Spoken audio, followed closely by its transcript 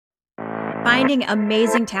Finding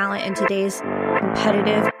amazing talent in today's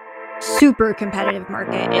super competitive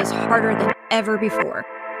market is harder than ever before.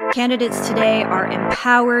 Candidates today are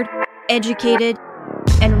empowered, educated,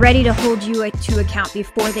 and ready to hold you to account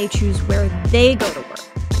before they choose where they go to work.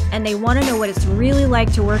 And they want to know what it's really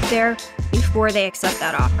like to work there before they accept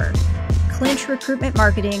that offer. Clinch Recruitment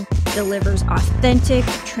Marketing delivers authentic,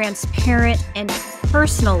 transparent, and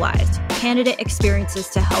personalized candidate experiences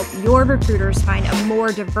to help your recruiters find a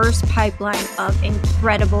more diverse pipeline of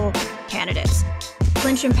incredible candidates.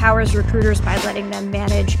 Clinch empowers recruiters by letting them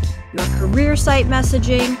manage your career site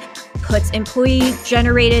messaging, puts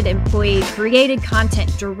employee-generated, employee-created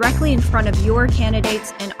content directly in front of your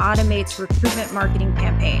candidates, and automates recruitment marketing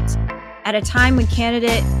campaigns. At a time when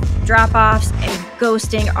candidate drop-offs and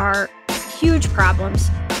ghosting are huge problems,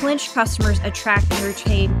 Clinch customers attract and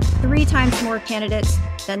retain 3 times more candidates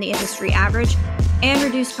than the industry average and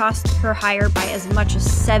reduce costs per hire by as much as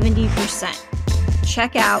 70%.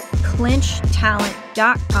 Check out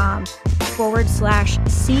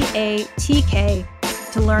clinchtalent.com/CATK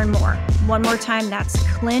to learn more. One more time, that's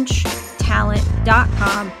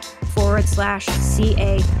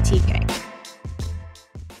clinchtalent.com/CATK.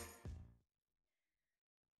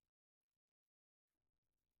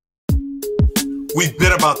 We've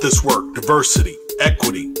been about this work: diversity,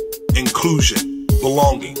 equity, inclusion,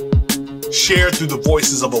 belonging, shared through the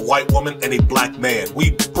voices of a white woman and a black man.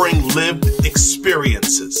 We bring lived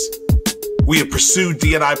experiences. We have pursued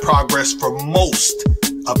D&I progress for most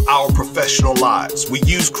of our professional lives. We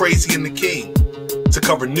use Crazy and the King to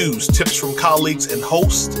cover news, tips from colleagues, and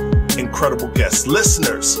host incredible guests.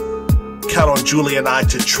 Listeners, count on Julie and I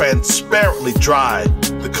to transparently drive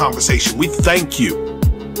the conversation. We thank you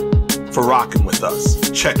for rocking with us.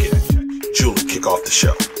 Check it. Julie, kick off the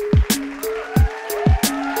show.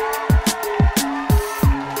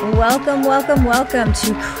 Welcome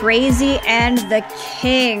to Crazy and the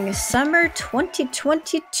King, summer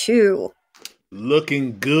 2022.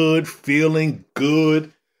 Looking good, feeling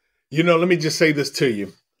good. You know, let me just say this to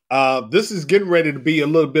you. This is getting ready to be a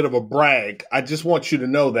little bit of a brag. I just want you to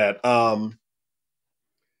know that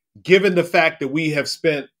given the fact that we have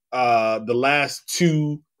spent the last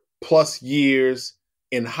 2+ years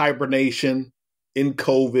in hibernation, in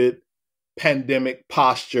COVID, pandemic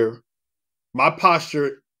posture, my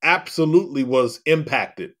posture absolutely was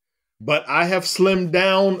impacted, but I have slimmed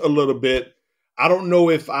down a little bit. I don't know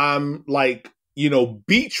if I'm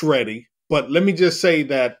beach ready, but let me just say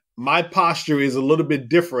that my posture is a little bit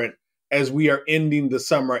different as we are ending the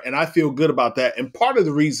summer, and I feel good about that. And part of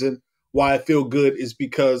the reason why I feel good is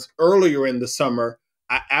because earlier in the summer,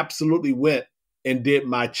 I absolutely went and did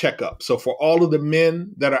my checkup. So for all of the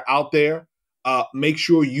men that are out there, make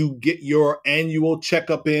sure you get your annual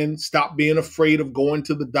checkup in. Stop being afraid of going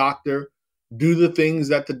to the doctor. Do the things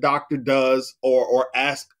that the doctor does or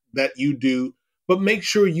ask that you do, but make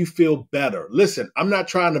sure you feel better. Listen, I'm not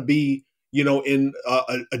trying to be, in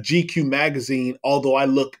a GQ magazine, although I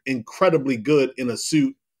look incredibly good in a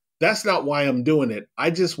suit. That's not why I'm doing it.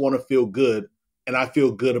 I just want to feel good, and I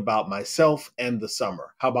feel good about myself and the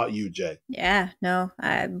summer. How about you, Jay? Yeah, no,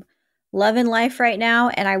 I'm loving life right now.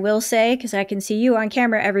 And I will say, because I can see you on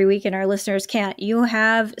camera every week and our listeners can't, you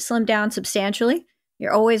have slimmed down substantially.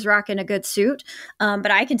 You're always rocking a good suit.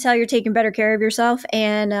 But I can tell you're taking better care of yourself.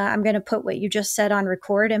 And I'm going to put what you just said on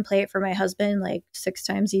record and play it for my husband like 6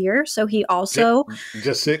 times a year. So he also...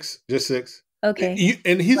 Just six. Okay.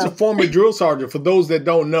 And he's a former drill sergeant. For those that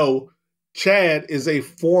don't know, Chad is a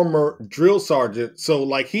former drill sergeant. So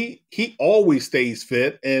he always stays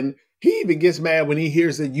fit. And he even gets mad when he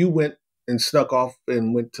hears that you went and snuck off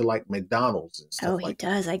and went to McDonald's and stuff. He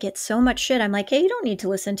does. I get so much shit. I'm like, hey, you don't need to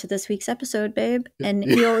listen to this week's episode, babe. And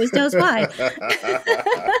he always knows why.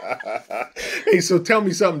 Hey, so tell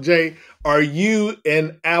me something, Jay. Are you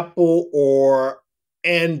an Apple or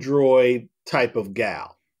Android type of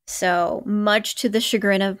gal? So much to the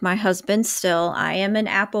chagrin of my husband, still, I am an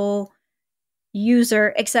Apple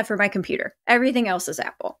user, except for my computer. Everything else is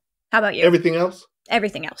Apple. How about you? Everything else?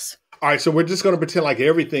 Everything else. All right, so we're just going to pretend like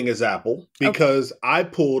everything is Apple because I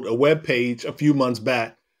pulled a web page a few months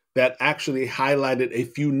back that actually highlighted a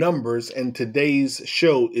few numbers, and today's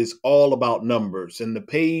show is all about numbers. And the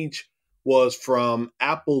page was from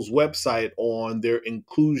Apple's website on their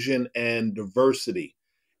inclusion and diversity.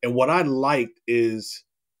 And what I liked is,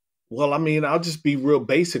 I'll just be real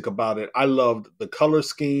basic about it. I loved the color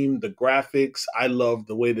scheme, the graphics. I loved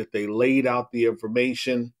the way that they laid out the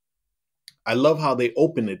information. I love how they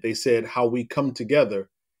opened it. They said, how we come together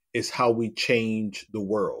is how we change the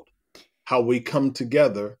world. How we come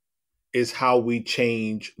together is how we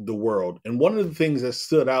change the world. And one of the things that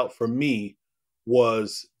stood out for me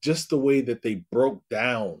was just the way that they broke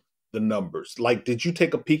down the numbers. Like, did you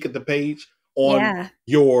take a peek at the page on Yeah.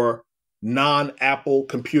 your non-Apple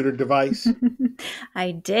computer device?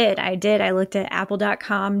 I did. I looked at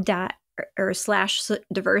apple.com or slash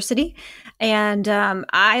diversity, and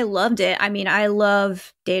I loved it. I mean, I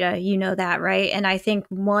love data, you know that, right? And I think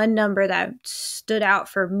one number that stood out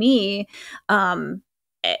for me,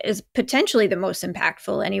 is potentially the most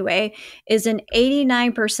impactful anyway, is an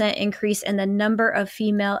 89% increase in the number of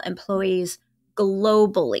female employees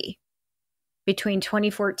globally between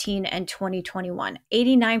 2014 and 2021,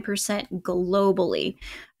 89% globally.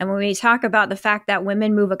 And when we talk about the fact that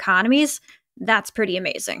women move economies, that's pretty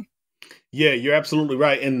amazing. Yeah, you're absolutely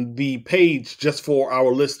right. And the page, just for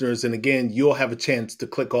our listeners, and again, you'll have a chance to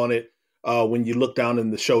click on it when you look down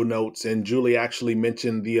in the show notes. And Julie actually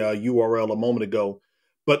mentioned the URL a moment ago.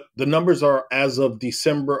 But the numbers are as of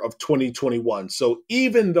December of 2021. So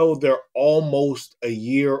even though they're almost a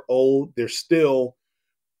year old, they're still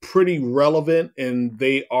pretty relevant and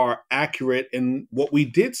they are accurate. And what we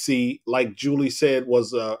did see, like Julie said,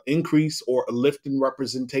 was an increase or a lift in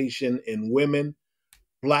representation in women,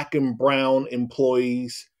 Black and brown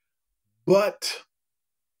employees. But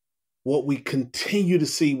what we continue to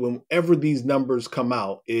see whenever these numbers come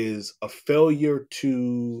out is a failure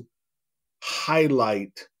to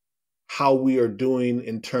highlight how we are doing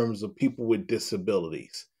in terms of people with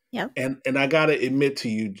disabilities. Yeah. And I got to admit to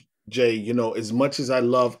you, Jay, you know, as much as I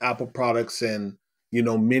love Apple products and, you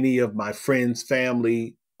know, many of my friends,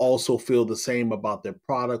 family also feel the same about their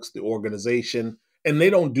products, the organization, and they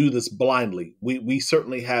don't do this blindly. We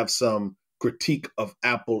certainly have some critique of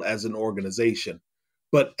Apple as an organization.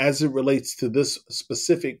 But as it relates to this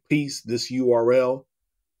specific piece, this URL,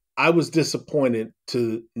 I was disappointed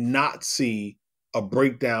to not see a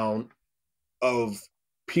breakdown of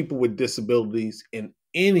people with disabilities in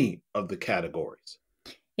any of the categories.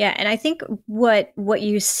 Yeah, and I think what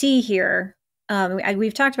you see here,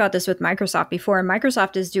 we've talked about this with Microsoft before, and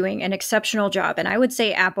Microsoft is doing an exceptional job. And I would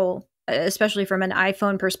say Apple, especially from an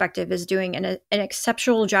iPhone perspective, is doing an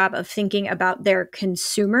exceptional job of thinking about their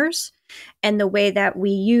consumers and the way that we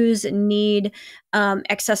use and need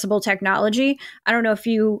accessible technology. I don't know if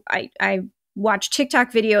I watch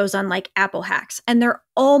TikTok videos on like Apple hacks, and they're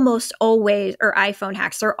almost always, or iPhone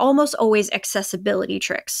hacks, they're almost always accessibility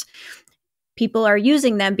tricks. People are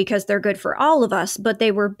using them because they're good for all of us, but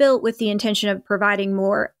they were built with the intention of providing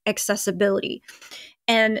more accessibility.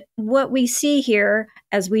 And what we see here,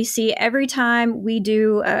 as we see every time we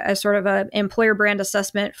do a sort of an employer brand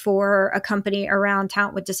assessment for a company around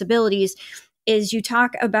talent with disabilities, is you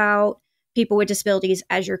talk about people with disabilities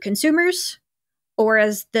as your consumers or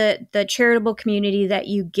as the charitable community that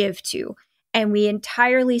you give to. And we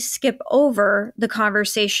entirely skip over the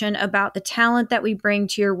conversation about the talent that we bring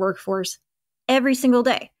to your workforce every single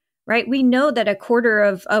day, right? We know that a quarter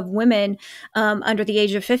of women under the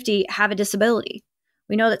age of 50 have a disability.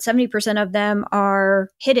 We know that 70% of them are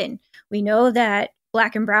hidden. We know that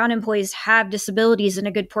Black and brown employees have disabilities, and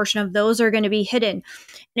a good portion of those are going to be hidden.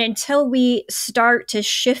 And until we start to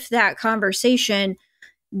shift that conversation,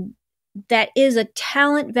 that is a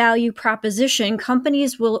talent value proposition,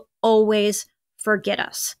 companies will always forget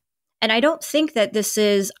us. And I don't think that this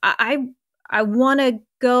is, I want to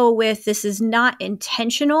go with this is not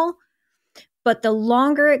intentional, but the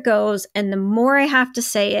longer it goes and the more I have to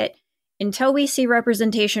say it, until we see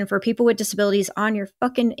representation for people with disabilities on your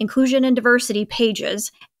fucking inclusion and diversity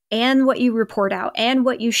pages and what you report out and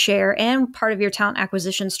what you share and part of your talent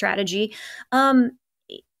acquisition strategy,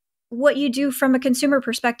 what you do from a consumer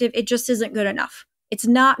perspective, it just isn't good enough. It's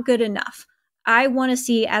not good enough. I want to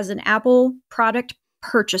see, as an Apple product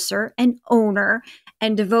purchaser and owner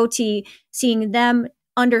and devotee, seeing them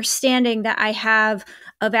understanding that I have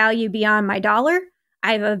a value beyond my dollar.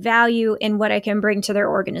 I have a value in what I can bring to their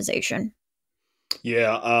organization.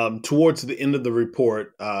 Yeah, towards the end of the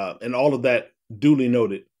report, and all of that duly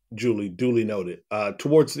noted, Julie, duly noted.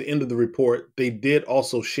 Towards the end of the report, they did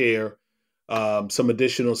also share some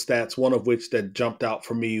additional stats, one of which that jumped out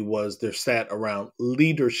for me was their stat around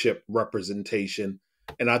leadership representation.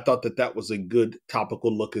 And I thought that that was a good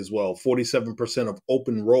topical look as well. 47% of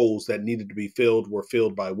open roles that needed to be filled were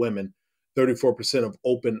filled by women. 34% of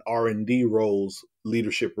open R&D roles,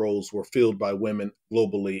 leadership roles, were filled by women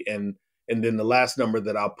globally. And then the last number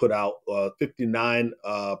that I'll put out, 59%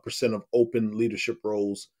 of open leadership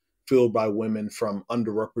roles filled by women from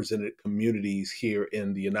underrepresented communities here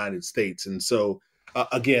in the United States. And so,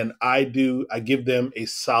 again, I give them a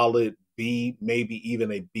solid B, maybe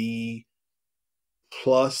even a B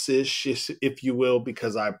plus-ish, if you will,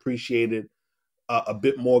 because I appreciated a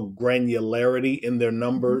bit more granularity in their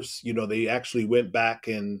numbers. You know, they actually went back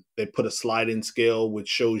and they put a sliding scale which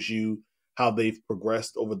shows you how they've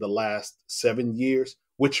progressed over the last 7 years,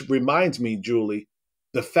 which reminds me, Julie,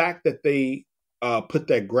 the fact that they put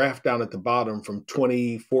that graph down at the bottom from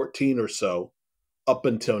 2014 or so up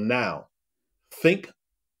until now. Think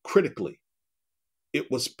critically.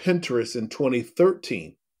 It was Pinterest in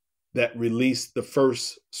 2013 that released the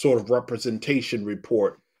first sort of representation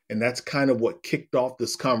report. And that's kind of what kicked off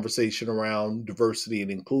this conversation around diversity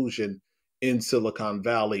and inclusion in Silicon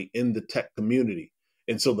Valley, in the tech community.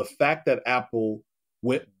 And so the fact that Apple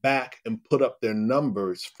went back and put up their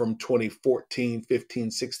numbers from 2014,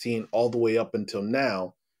 15, 16, all the way up until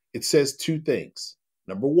now, it says two things.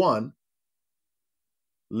 Number one,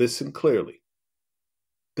 listen clearly,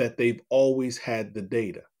 that they've always had the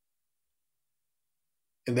data.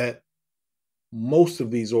 And that most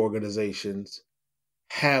of these organizations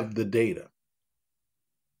have the data.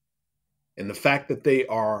 And the fact that they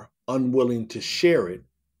are unwilling to share it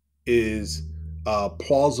is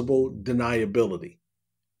plausible deniability.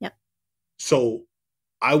 Yep. So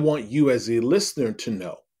I want you as a listener to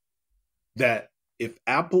know that if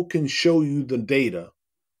Apple can show you the data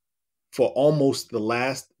for almost the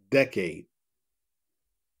last decade,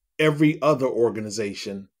 every other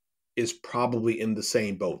organization is probably in the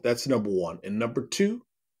same boat. That's number one. And number two,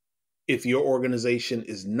 if your organization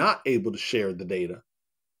is not able to share the data,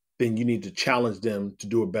 then you need to challenge them to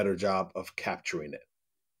do a better job of capturing it.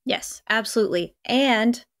 Yes, absolutely.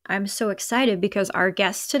 And I'm so excited because our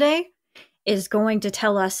guest today is going to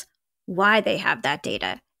tell us why they have that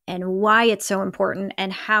data and why it's so important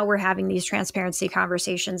and how we're having these transparency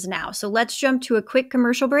conversations now. So let's jump to a quick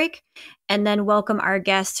commercial break and then welcome our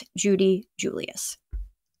guest, Judy Julius.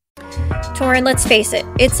 Torin, let's face it,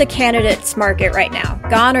 it's a candidate's market right now.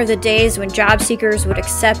 Gone are the days when job seekers would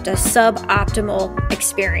accept a suboptimal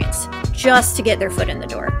experience just to get their foot in the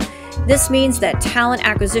door. This means that talent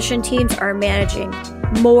acquisition teams are managing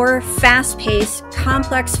more fast-paced,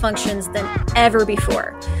 complex functions than ever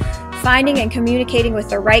before. Finding and communicating with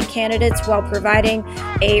the right candidates while providing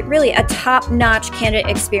a top-notch candidate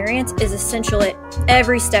experience is essential at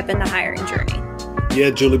every step in the hiring journey. Yeah,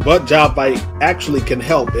 Julie, but JobBite actually can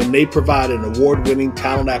help, and they provide an award-winning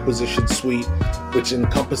talent acquisition suite which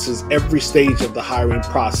encompasses every stage of the hiring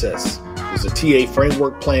process. There's a TA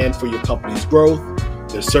framework plan for your company's growth.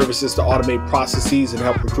 There's services to automate processes and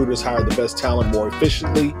help recruiters hire the best talent more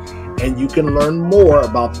efficiently. And you can learn more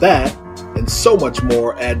about that and so much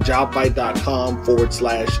more at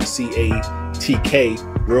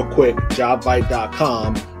jobbite.com/CATK. Real quick,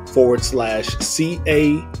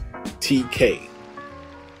 jobbite.com/CATK.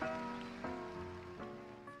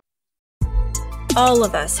 All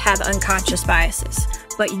of us have unconscious biases,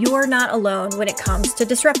 but you're not alone when it comes to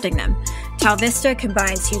disrupting them. Talvista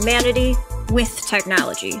combines humanity with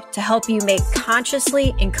technology to help you make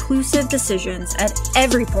consciously inclusive decisions at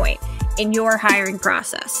every point in your hiring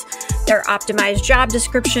process. Their optimized job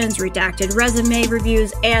descriptions, redacted resume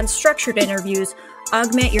reviews, and structured interviews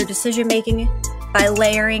augment your decision-making by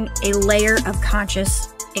layering a layer of conscious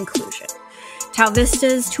inclusion.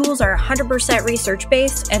 Talvista's tools are 100%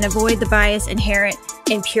 research-based and avoid the bias inherent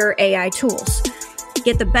in pure AI tools.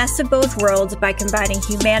 Get the best of both worlds by combining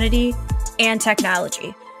humanity and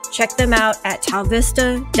technology. Check them out at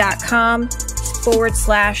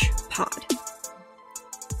talvista.com/pod.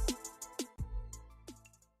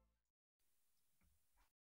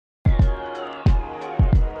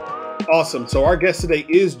 Awesome. So our guest today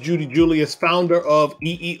is Judy Julius, founder of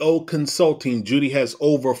EEO Consulting. Judy has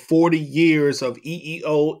over 40 years of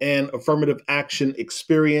EEO and affirmative action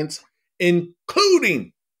experience,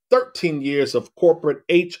 including 13 years of corporate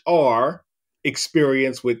HR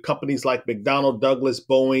experience with companies like McDonnell Douglas,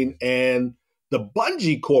 Boeing, and the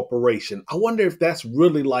Bungie Corporation. I wonder if that's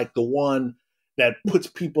really like the one that puts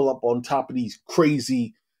people up on top of these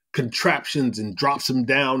crazy contraptions and drops them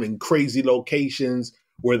down in crazy locations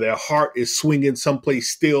where their heart is swinging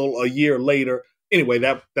someplace still a year later. Anyway,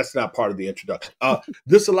 that's not part of the introduction.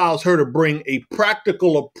 This allows her to bring a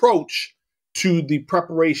practical approach to the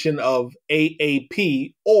preparation of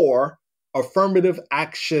AAP, or affirmative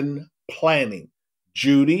action planning.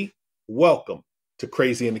 Judy, welcome to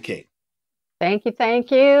Crazy and the King. Thank you.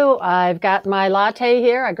 Thank you. I've got my latte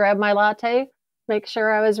here. I grabbed my latte, make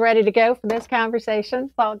sure I was ready to go for this conversation.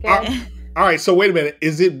 It's all good. All right, so wait a minute.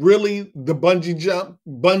 Is it really the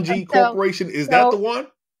Bungie Corporation? Is that the one?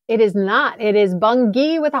 It is not. It is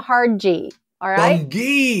Bungie with a hard G. All right.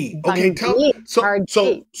 Bungie. Okay, tell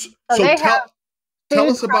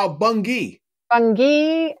us about Bungie.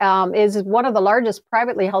 Bungie is one of the largest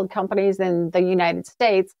privately held companies in the United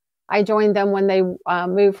States. I joined them when they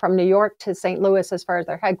moved from New York to St. Louis as far as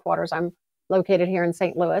their headquarters. I'm located here in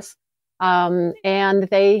St. Louis. And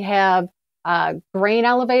they have grain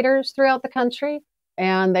elevators throughout the country,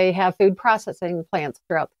 and they have food processing plants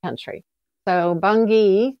throughout the country. So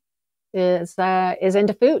Bunge is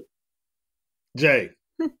into food. Jay,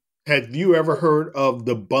 have you ever heard of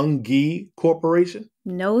the Bunge Corporation?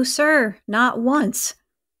 No, sir, not once.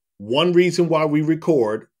 One reason why we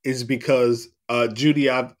record is because Judy,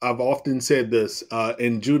 I've often said this,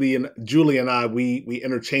 and Julie and I, we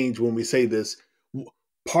interchange when we say this.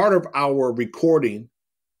 Part of our recording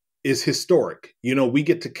is historic. You know, we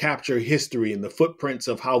get to capture history and the footprints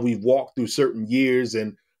of how we've walked through certain years.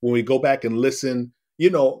 And when we go back and listen,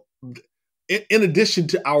 you know, in addition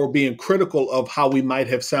to our being critical of how we might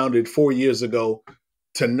have sounded 4 years ago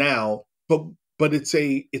to now, but it's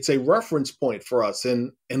a reference point for us,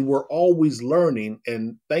 and we're always learning.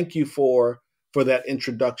 And thank you for that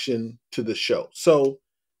introduction to the show. So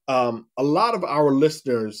a lot of our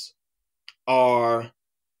listeners are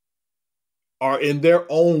in their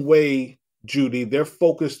own way, Judy, they're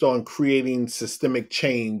focused on creating systemic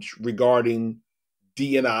change regarding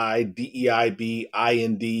D&I, DEIB,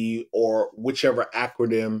 IND, or whichever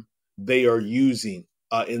acronym they are using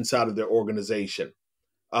inside of their organization.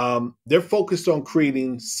 They're focused on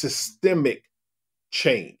creating systemic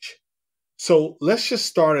change. So let's just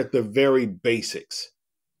start at the very basics.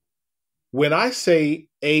 When I say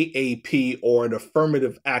AAP or an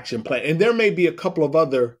affirmative action plan, and there may be a couple of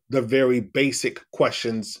the very basic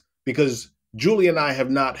questions, because Julie and I have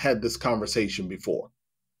not had this conversation before.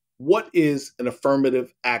 What is an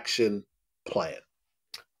affirmative action plan?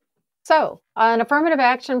 So an affirmative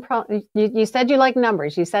action, you said you like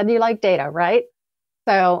numbers, you said you like data, right?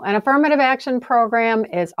 So an affirmative action program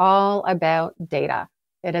is all about data.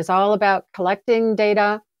 It is all about collecting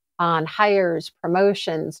data on hires,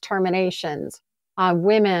 promotions, terminations, on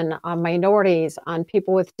women, on minorities, on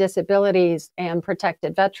people with disabilities, and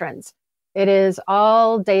protected veterans. It is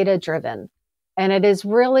all data driven, and it is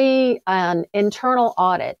really an internal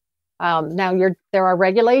audit. Now, there are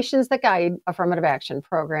regulations that guide affirmative action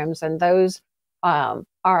programs, and those are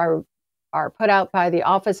put out by the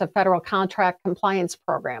Office of Federal Contract Compliance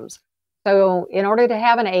Programs. So in order to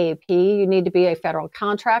have an AAP, you need to be a federal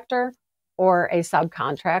contractor or a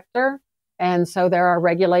subcontractor. And so there are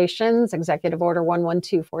regulations, Executive Order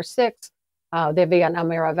 11246, the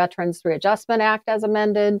Vietnam Era Veterans Readjustment Act as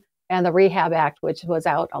amended, and the Rehab Act, which was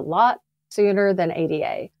out a lot sooner than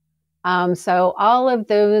ADA. So all of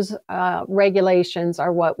those regulations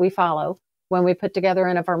are what we follow when we put together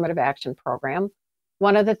an affirmative action program.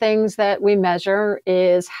 One of the things that we measure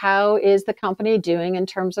is how is the company doing in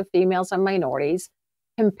terms of females and minorities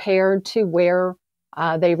compared to where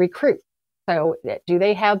they recruit. So do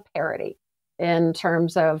they have parity in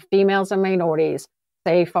terms of females and minorities,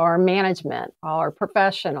 say for management or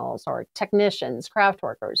professionals or technicians, craft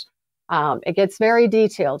workers? It gets very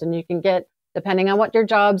detailed, and you can get, depending on what your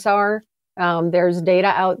jobs are, there's data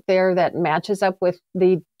out there that matches up with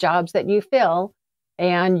the jobs that you fill,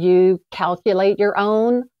 and you calculate your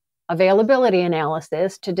own availability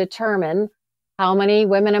analysis to determine how many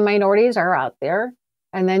women and minorities are out there.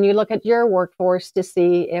 And then you look at your workforce to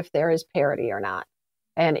see if there is parity or not.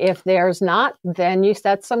 And if there's not, then you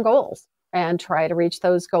set some goals and try to reach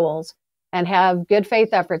those goals and have good faith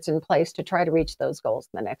efforts in place to try to reach those goals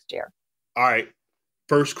in the next year. All right.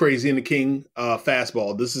 First Crazy and the King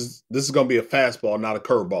fastball. This is going to be a fastball, not a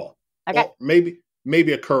curveball. Okay. Or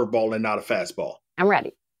maybe a curveball and not a fastball. I'm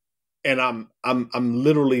ready. And I'm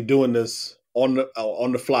literally doing this on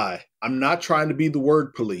the fly. I'm not trying to be the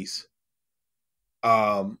word police.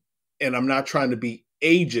 And I'm not trying to be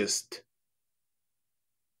ageist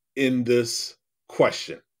in this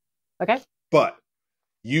question. Okay. But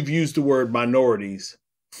you've used the word minorities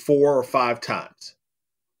 4 or 5 times.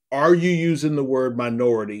 Are you using the word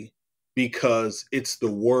minority because it's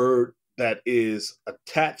the word that is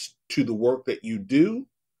attached to the work that you do?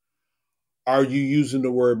 Are you using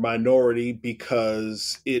the word minority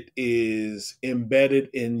because it is embedded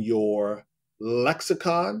in your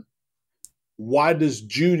lexicon? Why does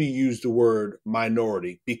Judy use the word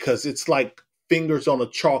minority? Because it's like fingers on a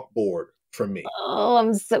chalkboard for me. Oh,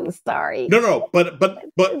 I'm so sorry. No, but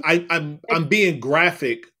I'm being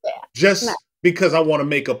graphic because I want to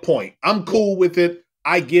make a point. I'm cool with it.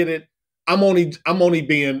 I get it. I'm only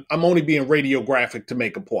being radiographic to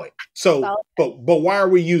make a point. So, but why are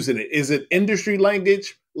we using it? Is it industry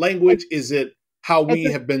language? Is it how we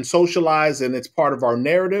have been socialized and it's part of our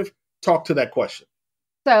narrative? Talk to that question.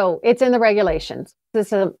 So it's in the regulations.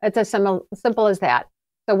 It's as simple as that.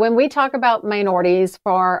 So when we talk about minorities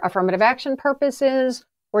for affirmative action purposes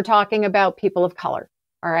we're talking about people of color.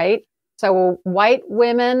 All right. So white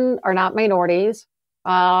women are not minorities.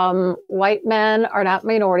 White men are not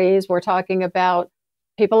minorities. We're talking about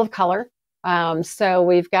people of color. So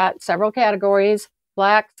we've got several categories: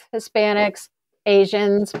 Blacks, Hispanics,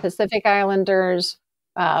 Asians, Pacific Islanders,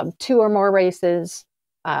 2 or more races.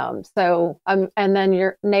 And then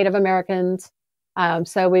your Native Americans.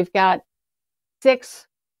 So we've got 6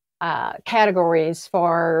 categories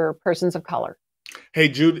for persons of color. Hey,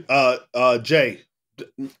 Judy, Jay,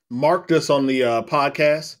 mark this on the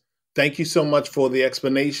podcast. Thank you so much for the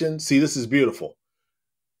explanation. See, this is beautiful.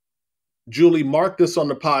 Julie, mark this on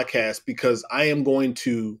the podcast because I am going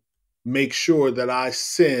to make sure that I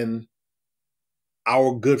send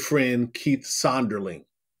our good friend Keith Sonderling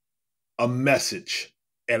a message,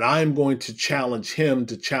 and I'm going to challenge him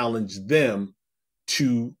to challenge them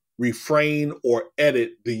to refrain or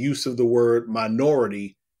edit the use of the word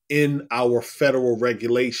minority in our federal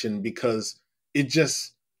regulation, because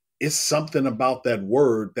it's something about that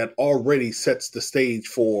word that already sets the stage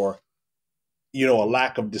for, a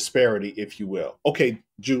lack of disparity, if you will. Okay,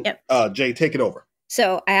 Yep. Jay, take it over.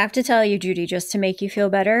 So I have to tell you, Judy, just to make you feel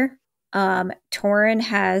better, Torin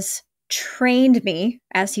has trained me,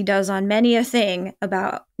 as he does on many a thing,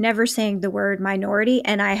 about never saying the word minority,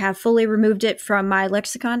 and I have fully removed it from my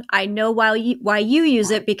lexicon. I know why you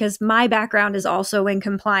use it, because my background is also in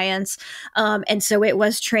compliance, and so it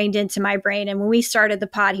was trained into my brain. And when we started the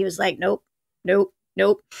pod, he was like, nope.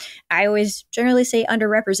 I always generally say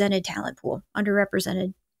underrepresented talent pool,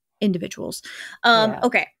 underrepresented individuals.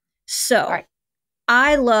 Okay, so right.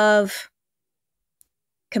 I love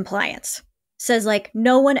compliance. Says like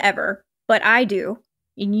no one ever, but I do,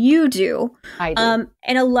 and you do. I do.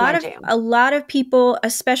 And a lot of people,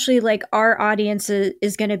 especially like our audience,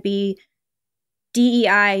 is going to be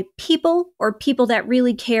DEI people, or people that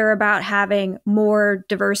really care about having more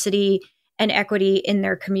diversity and equity in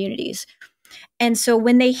their communities. And so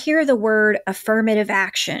when they hear the word affirmative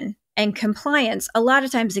action and compliance, a lot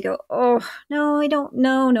of times they go, oh, no, I don't,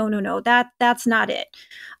 no, that's not it.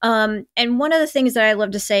 And one of the things that I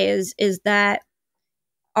love to say is that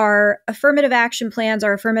our affirmative action plans,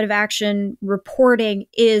 our affirmative action reporting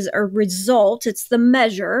is a result, it's the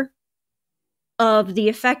measure of the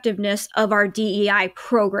effectiveness of our DEI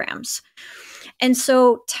programs. And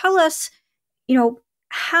so tell us,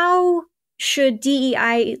 how should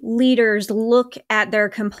DEI leaders look at their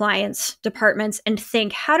compliance departments and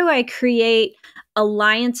think, how do I create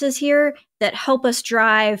alliances here that help us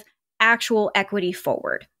drive actual equity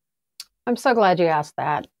forward? I'm so glad you asked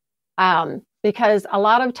that. Because a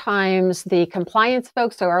lot of times the compliance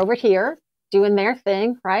folks are over here doing their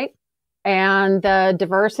thing, right? And the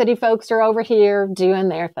diversity folks are over here doing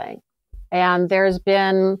their thing. And there's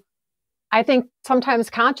been, I think sometimes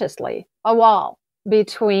consciously, a wall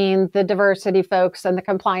between the diversity folks and the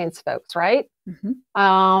compliance folks, right?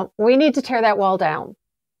 Mm-hmm. We need to tear that wall down.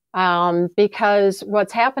 Because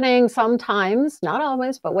what's happening sometimes, not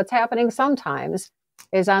always, but what's happening sometimes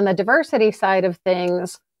is on the diversity side of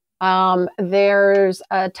things, there's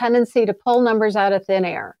a tendency to pull numbers out of thin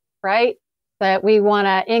air, right? That we want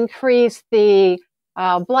to increase the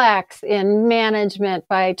Blacks in management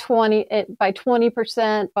by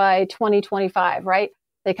 20% by 2025, right?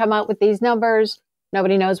 They come out with these numbers.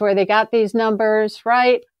 Nobody knows where they got these numbers,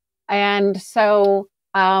 right? And so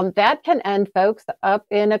that can end folks up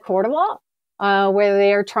in a court of law, where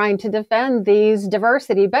they are trying to defend these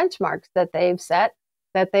diversity benchmarks that they've set,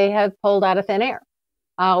 that they have pulled out of thin air.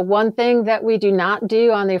 One thing that we do not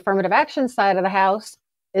do on the affirmative action side of the house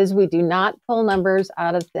is we do not pull numbers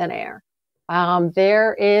out of thin air.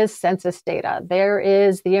 There is census data. There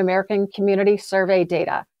is the American Community Survey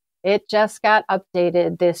data. It just got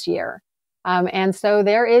updated this year. And so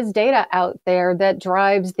there is data out there that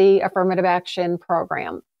drives the affirmative action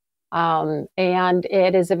program. And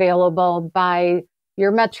it is available by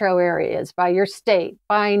your metro areas, by your state,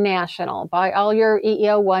 by national, by all your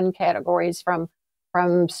EEO1 categories, from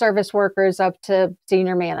service workers up to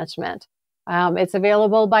senior management. It's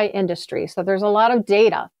available by industry. So there's a lot of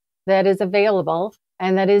data that is available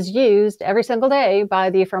and that is used every single day by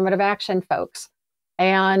the affirmative action folks.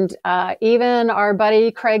 And even our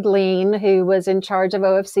buddy Craig Lean, who was in charge of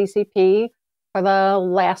OFCCP for the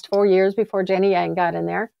last 4 years before Jenny Yang got in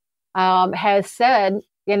there, has said,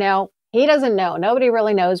 he doesn't know. Nobody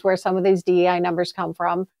really knows where some of these DEI numbers come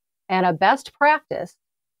from. And a best practice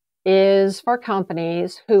is for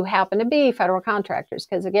companies who happen to be federal contractors.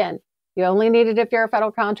 Because again, you only need it if you're a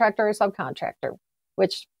federal contractor or subcontractor,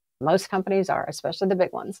 which most companies are, especially the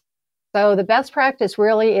big ones. So the best practice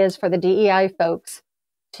really is for the DEI folks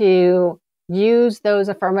to use those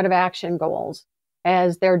affirmative action goals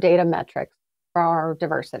as their data metrics for our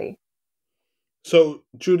diversity. So,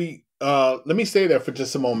 Judy, let me stay there for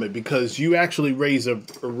just a moment because you actually raise a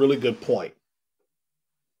really good point.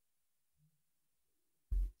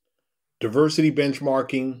 Diversity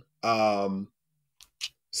benchmarking,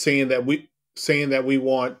 saying that we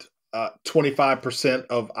want 25%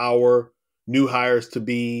 of our new hires to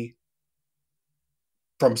be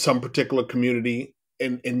from some particular community,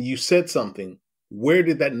 and you said something. Where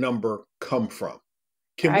did that number come from?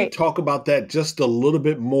 Can we talk about that just a little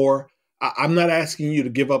bit more? I'm not asking you to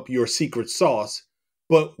give up your secret sauce,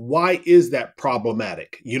 but why is that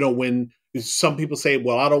problematic? You know, when some people say,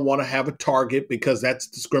 well, I don't want to have a target because that's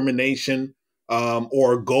discrimination,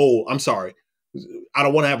 or a goal. I'm sorry. I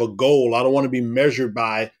don't want to have a goal. I don't want to be measured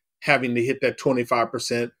by having to hit that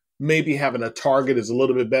 25%. Maybe having a target is a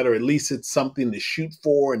little bit better. At least it's something to shoot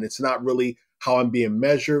for, and it's not really how I'm being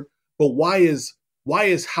measured. But why is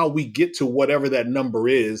how we get to whatever that number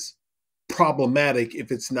is problematic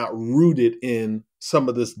if it's not rooted in some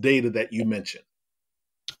of this data that you mentioned?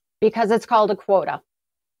 Because it's called a quota.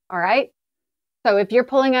 All right. So if you're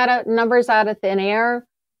pulling out numbers out of thin air,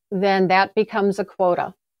 then that becomes a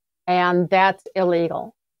quota, and that's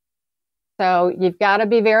illegal. So you've got to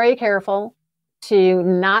be very careful to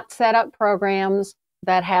not set up programs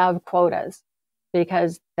that have quotas,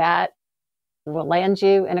 because that will land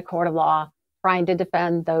you in a court of law trying to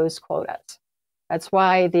defend those quotas. That's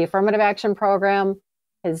why the Affirmative Action Program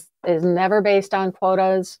is never based on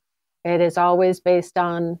quotas. It is always based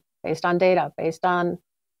on data, based on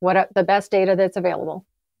what the best data that's available.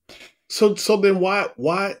 So then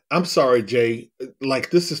why, I'm sorry, Jay, like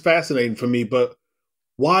this is fascinating for me, but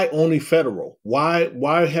why only federal?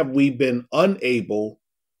 Why have we been unable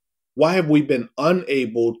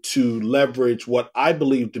to leverage what I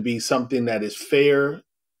believe to be something that is fair,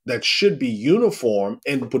 that should be uniform,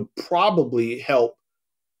 and would probably help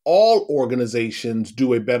all organizations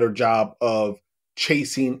do a better job of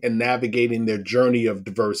chasing and navigating their journey of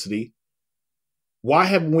diversity? Why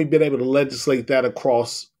haven't we been able to legislate that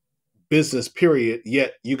across business, period?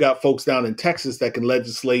 Yet you got folks down in Texas that can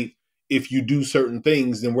legislate, if you do certain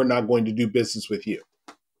things, then we're not going to do business with you.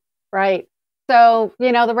 Right. So,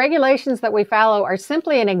 the regulations that we follow are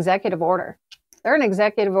simply an executive order. They're an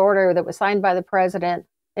executive order that was signed by the president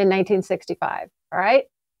in 1965. All right.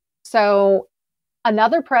 So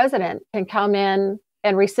another president can come in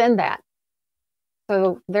and rescind that.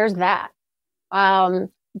 So there's that.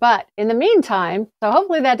 But in the meantime, so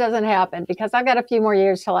hopefully that doesn't happen, because I've got a few more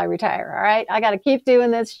years till I retire. All right. I got to keep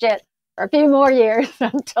doing this shit for a few more years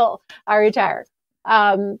until I retire.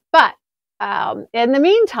 But in the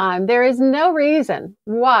meantime, there is no reason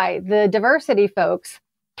why the diversity folks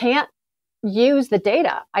can't use the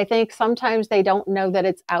data. I think sometimes they don't know that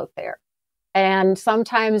it's out there. And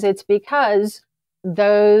sometimes it's because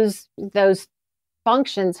those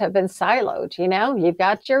functions have been siloed. You've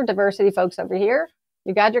got your diversity folks over here.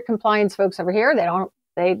 You've got your compliance folks over here.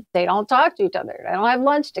 They don't talk to each other. They don't have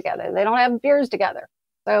lunch together. They don't have beers together.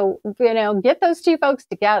 So, get those two folks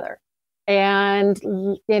together and,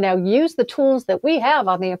 use the tools that we have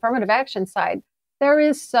on the affirmative action side. There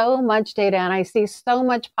is so much data, and I see so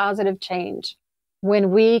much positive change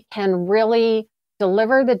when we can really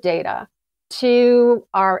deliver the data to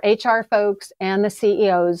our HR folks and the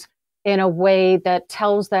CEOs in a way that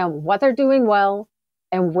tells them what they're doing well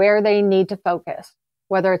and where they need to focus,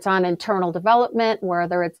 whether it's on internal development,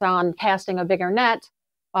 whether it's on casting a bigger net,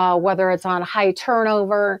 whether it's on high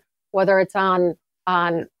turnover, whether it's on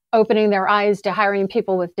opening their eyes to hiring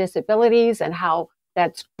people with disabilities and how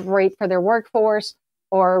that's great for their workforce,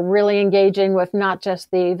 or really engaging with not just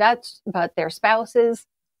the vets, but their spouses.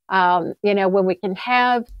 When we can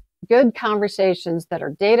have good conversations that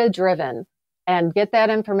are data driven and get that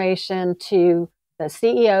information to the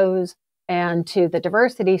CEOs and to the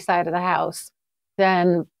diversity side of the house,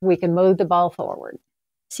 then we can move the ball forward.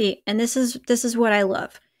 See, and this is what I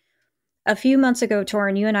love. A few months ago,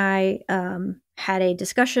 Torin, you and I had a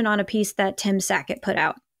discussion on a piece that Tim Sackett put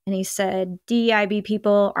out. And he said, DEIB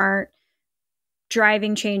people aren't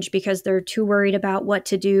driving change because they're too worried about what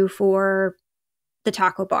to do for the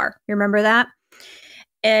taco bar. You remember that?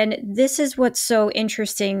 And this is what's so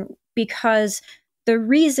interesting, because the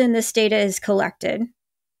reason this data is collected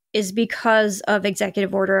is because of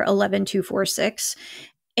Executive Order 11246.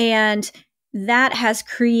 And that has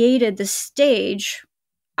created the stage,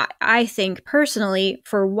 I think personally,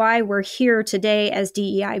 for why we're here today as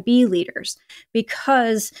DEIB leaders.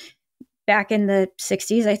 Because back in the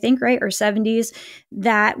 60s, I think, right, or 70s,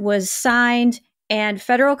 that was signed, and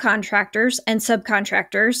federal contractors and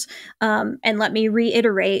subcontractors, and let me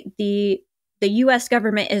reiterate, the the US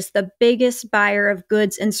government is the biggest buyer of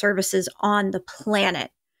goods and services on the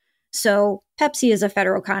planet. So Pepsi is a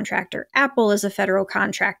federal contractor. Apple is a federal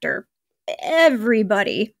contractor.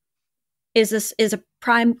 Everybody is a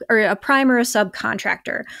prime or a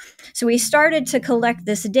subcontractor. So we started to collect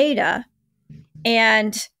this data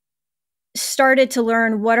and started to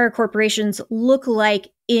learn what our corporations look like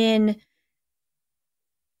in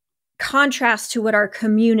contrast to what our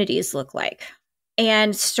communities look like,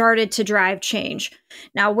 and started to drive change.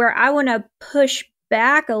 Now, where I want to push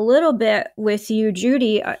back a little bit with you,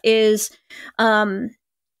 Judy, is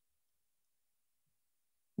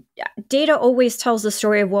data always tells the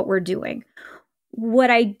story of what we're doing. What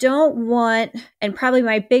I don't want, and probably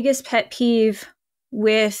my biggest pet peeve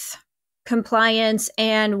with compliance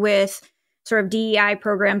and with sort of DEI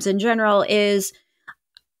programs in general, is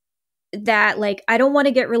that, like, I don't want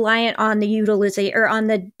to get reliant on the utilization or on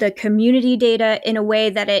the community data in a way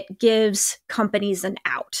that it gives companies an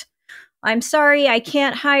out. I'm sorry, I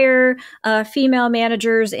can't hire female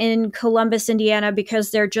managers in Columbus, Indiana,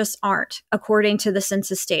 because there just aren't, according to the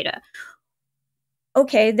census data.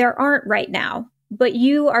 Okay, there aren't right now, but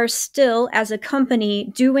you are still, as a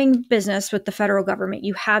company, doing business with the federal government.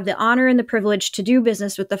 You have the honor and the privilege to do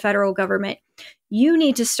business with the federal government. You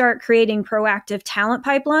need to start creating proactive talent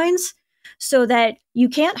pipelines so that you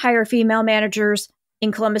can't hire female managers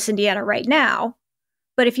in Columbus, Indiana right now.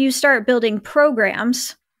 But if you start building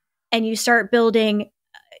programs and you start building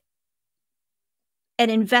and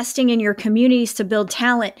investing in your communities to build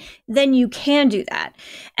talent, then you can do that.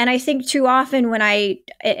 And I think too often when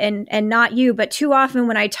and not you, but too often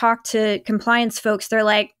when I talk to compliance folks, they're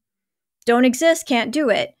like, don't exist, can't do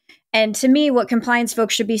it. And to me, what compliance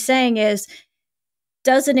folks should be saying is,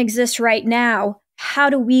 doesn't exist right now.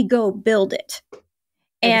 How do we go build it?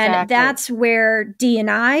 And Exactly. that's where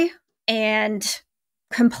D&I and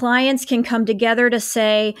compliance can come together to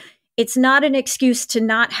say, it's not an excuse to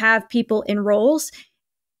not have people in roles.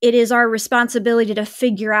 It is our responsibility to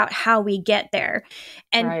figure out how we get there.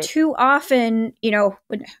 And Right. too often,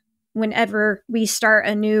 whenever we start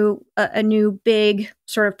a new big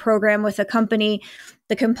sort of program with a company,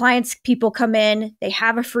 the compliance people come in, they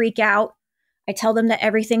have a freak out. I tell them that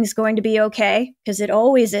everything's going to be okay, because it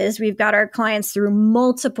always is. We've got our clients through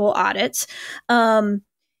multiple audits.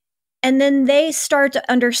 And then they start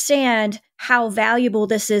to understand how valuable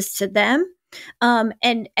this is to them. And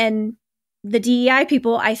the DEI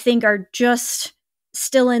people, I think, are just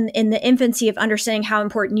still in the infancy of understanding how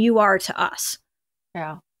important you are to us.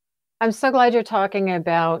 Yeah. I'm so glad you're talking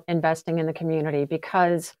about investing in the community,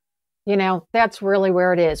 because, that's really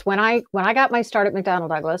where it is. When I got my start at McDonnell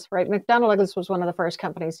Douglas, right? McDonnell Douglas was one of the first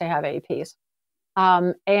companies to have APs.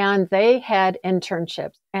 And they had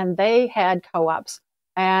internships and they had co-ops,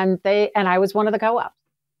 and I was one of the co-ops.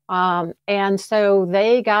 And so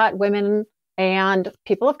they got women and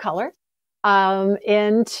people of color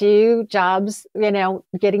into jobs,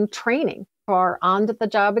 getting training for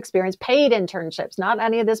on-the-job experience, paid internships, not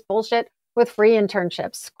any of this bullshit with free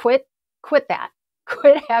internships. Quit that.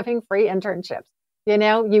 Quit having free internships.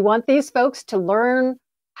 You want these folks to learn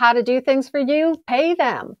how to do things for you, pay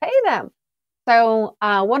them. So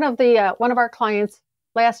one of our clients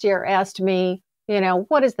last year asked me,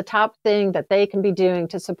 what is the top thing that they can be doing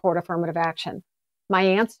to support affirmative action? My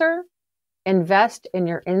answer: invest in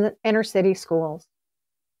your inner city schools.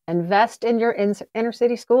 Invest in your inner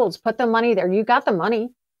city schools. Put the money there. You got the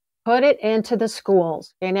money. Put it into the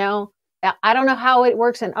schools. I don't know how it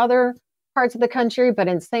works in other parts of the country, but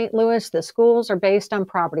in St. Louis, the schools are based on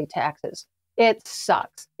property taxes. It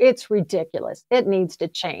sucks. It's ridiculous. It needs to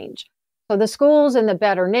change. So the schools in the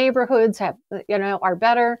better neighborhoods are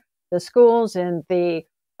better. The schools in the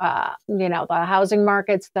the housing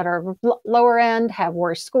markets that are lower end have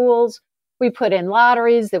worse schools. We put in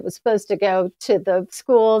lotteries that was supposed to go to the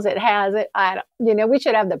schools. It has it. We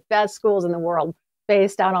should have the best schools in the world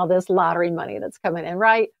based on all this lottery money that's coming in,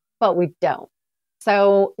 right? But we don't.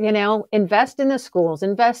 So, invest in the schools,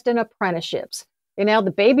 invest in apprenticeships.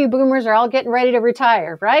 The baby boomers are all getting ready to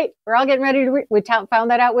retire, right? We're all getting ready to, we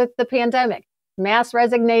found that out with the pandemic. Mass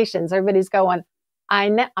resignations. Everybody's going,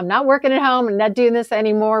 I'm not working at home. I'm not doing this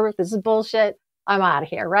anymore. This is bullshit. I'm out of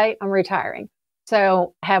here, right? I'm retiring.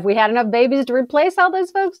 So have we had enough babies to replace all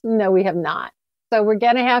those folks? No, we have not. So we're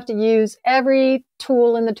going to have to use every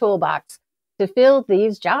tool in the toolbox to fill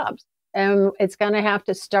these jobs. And it's going to have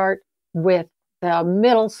to start with the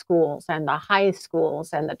middle schools and the high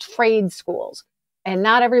schools and the trade schools. And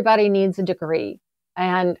not everybody needs a degree.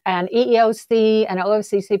 And EEOC and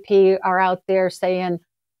OFCCP are out there saying,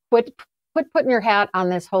 quit putting your hat on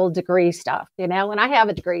this whole degree stuff, And I have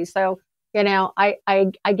a degree, so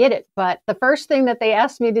I get it. But the first thing that they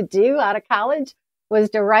asked me to do out of college was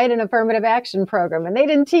to write an affirmative action program. And they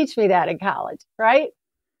didn't teach me that in college, right?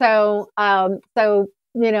 So,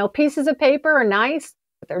 pieces of paper are nice,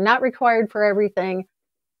 but they're not required for everything.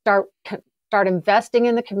 Start investing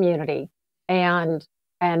in the community and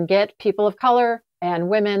get people of color and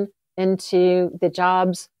women into the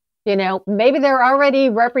jobs. Maybe they're already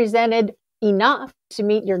represented enough to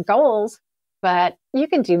meet your goals, but you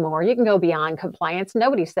can do more. You can go beyond compliance.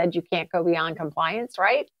 Nobody said you can't go beyond compliance,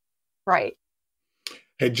 right? Right.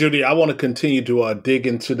 Hey, Judy, I want to continue to dig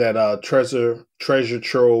into that treasure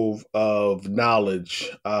trove of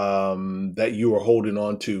knowledge that you were holding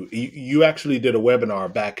on to. You actually did a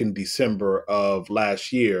webinar back in December of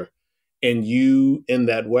last year, and you, in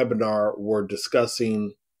that webinar, were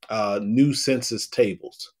discussing new census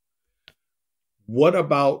tables. What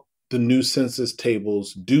about the new census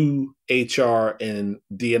tables do HR and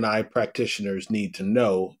D&I practitioners need to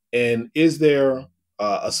know? And is there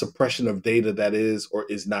a suppression of data that is or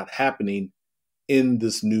is not happening in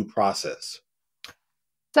this new process?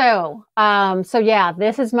 So yeah,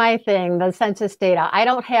 this is my thing, the census data. I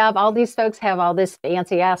don't have, all these folks have all this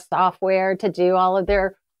fancy ass software to do all of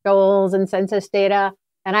their goals and census data.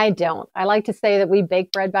 And I don't. I like to say that we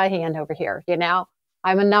bake bread by hand over here.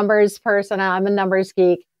 I'm a numbers person. I'm a numbers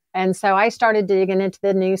geek. And so I started digging into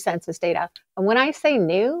the new census data. And when I say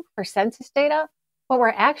new for census data, what we're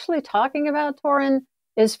actually talking about, Torin,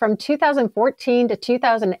 is from 2014 to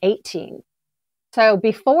 2018. So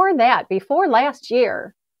before that, before last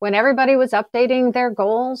year, when everybody was updating their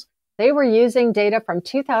goals, they were using data from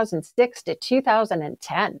 2006 to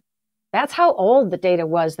 2010. That's how old the data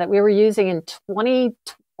was that we were using in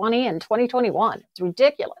 2020 and 2021. It's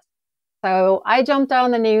ridiculous. So I jumped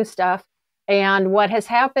on the new stuff. And what has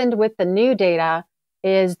happened with the new data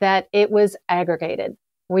is that it was aggregated.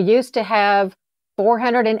 We used to have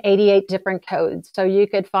 488 different codes. So you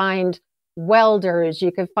could find welders,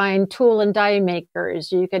 you could find tool and die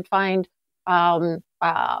makers, you could find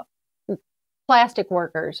plastic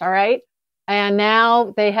workers, all right? And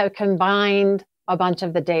now they have combined a bunch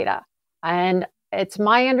of the data. And it's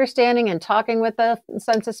my understanding in talking with the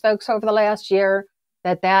census folks over the last year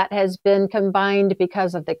that has been combined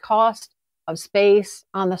because of the cost of space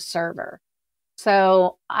on the server.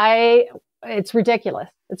 So it's ridiculous.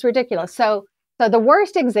 It's ridiculous. So the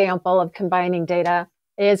worst example of combining data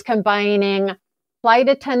is combining flight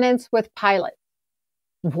attendants with pilots.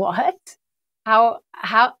 What?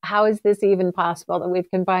 How is this even possible that we've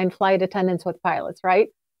combined flight attendants with pilots, right?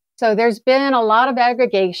 So there's been a lot of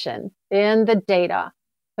aggregation in the data,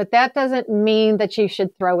 but that doesn't mean that you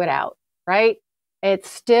should throw it out, right? It's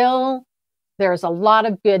still, there's a lot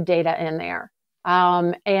of good data in there.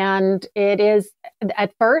 And it is,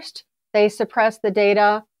 at first, they suppressed the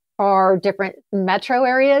data for different metro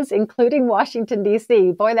areas, including Washington,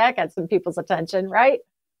 D.C. Boy, that got some people's attention, right?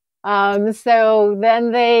 So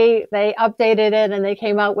then they updated it and they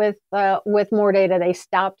came out with more data. They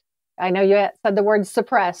stopped. I know you said the word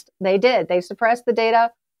suppressed. They did. They suppressed the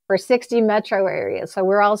data for 60 metro areas. So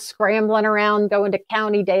we're all scrambling around, going to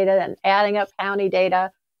county data and adding up county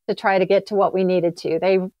data to try to get to what we needed to.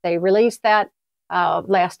 They released that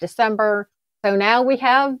last December. So now we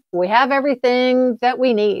have everything that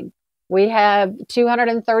we need. We have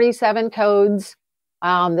 237 codes.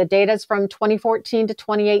 The data's from 2014 to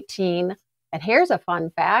 2018. And here's a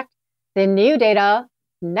fun fact. The new data,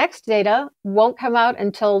 next data, won't come out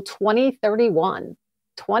until 2031.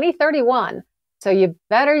 2031. So you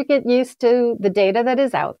better get used to the data that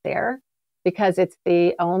is out there because it's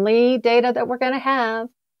the only data that we're going to have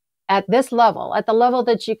at this level, at the level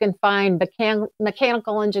that you can find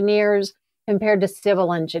mechanical engineers compared to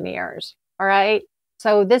civil engineers. All right.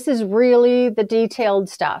 So this is really the detailed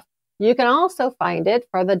stuff. You can also find it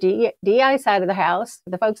for the DI side of the house,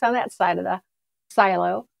 the folks on that side of the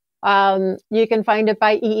silo. You can find it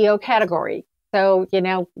by EEO category. So,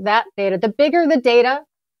 that data, the bigger the data,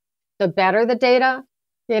 the better the data.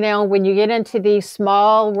 When you get into these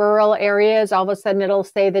small rural areas, all of a sudden it'll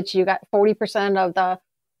say that you got 40% of the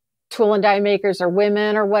tool and die makers are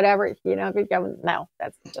women or whatever. No,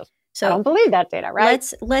 that's just, so I don't believe that data, right?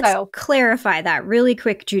 Let's clarify that really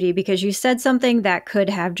quick, Judy, because you said something that could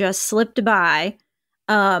have just slipped by.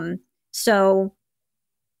 So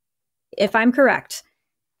if I'm correct,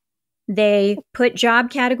 they put job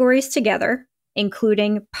categories together,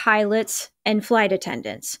 including pilots and flight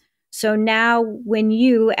attendants. So now when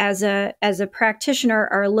you as a practitioner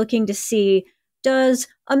are looking to see, does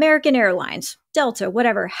American Airlines, Delta,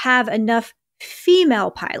 whatever, have enough female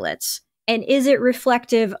pilots? And is it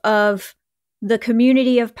reflective of the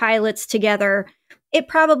community of pilots together? it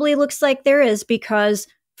probably looks like there is, because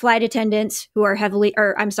flight attendants who are heavily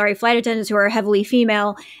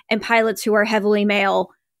female and pilots who are heavily male,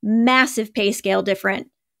 massive pay scale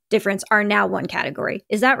difference are now one category.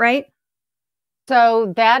 Is that right?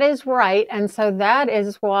 So that is right. And so that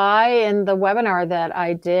is why in the webinar that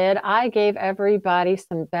I did, I gave everybody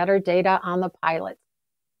some better data on the pilots,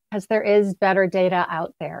 because there is better data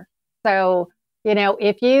out there. So,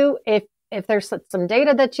 if there's some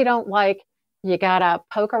data that you don't like, you gotta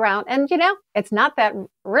poke around. And, it's not that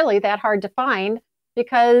really that hard to find,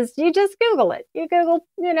 because you just Google it. You Google,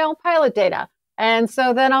 pilot data. And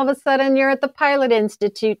so then all of a sudden you're at the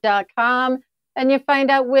pilotinstitute.com and you find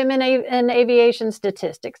out women in aviation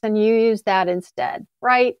statistics, and you use that instead,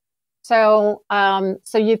 right? So,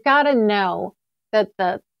 so you've got to know that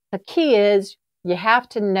the key is you have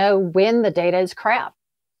to know when the data is crap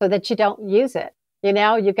so that you don't use it.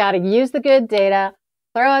 You've got to use the good data,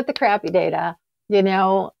 throw out the crappy data,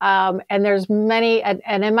 and there's many,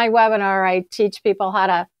 and in my webinar, I teach people how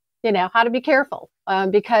to be careful.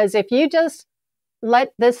 Because if you just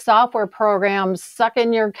let this software program suck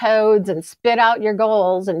in your codes and spit out your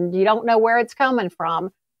goals, and you don't know where it's coming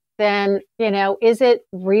from, then, is it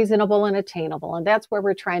reasonable and attainable? And that's where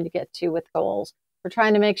we're trying to get to with goals. We're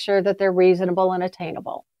trying to make sure that they're reasonable and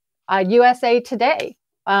attainable. USA Today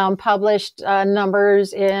published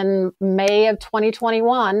numbers in May of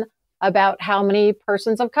 2021 about how many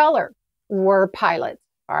persons of color were pilots.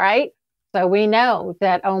 All right. So we know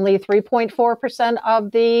that only 3.4%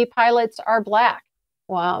 of the pilots are Black.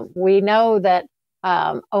 Well, we know that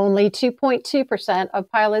only 2.2%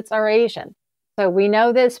 of pilots are Asian. So we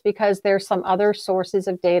know this because there's some other sources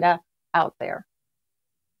of data out there.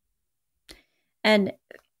 And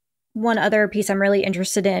one other piece I'm really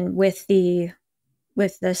interested in with the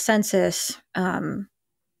census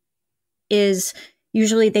is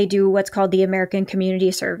usually they do what's called the American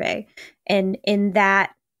Community Survey. And in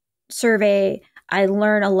that survey, I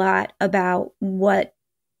learn a lot about what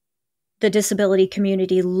the disability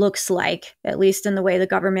community looks like, at least in the way the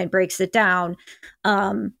government breaks it down.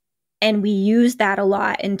 And we use that a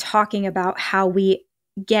lot in talking about how we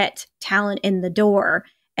get talent in the door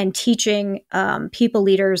and teaching people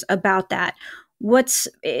leaders about that.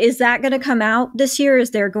 Is that going to come out this year?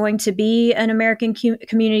 Is there going to be an American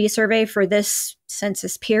Community Survey for this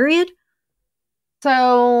census period?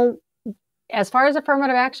 So as far as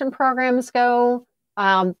affirmative action programs go,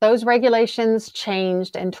 those regulations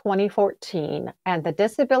changed in 2014, and the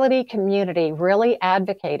disability community really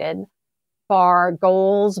advocated for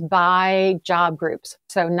goals by job groups.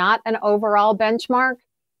 So not an overall benchmark,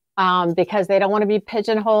 because they don't want to be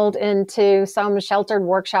pigeonholed into some sheltered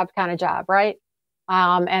workshop kind of job, right?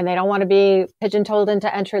 And they don't want to be pigeonholed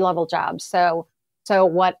into entry-level jobs. So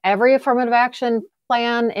what every affirmative action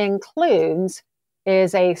plan includes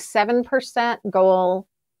is a 7% goal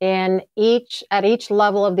at each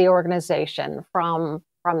level of the organization, from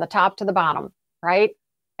the top to the bottom, right?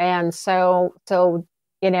 And so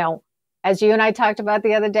as you and I talked about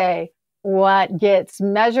the other day, what gets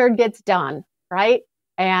measured gets done, right?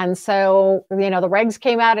 And so, the regs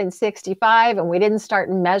came out in 65, and we didn't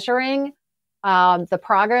start measuring the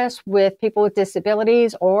progress with people with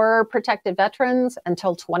disabilities or protected veterans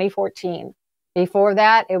until 2014. Before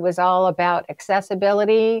that, it was all about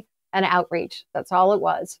accessibility and outreach. That's all it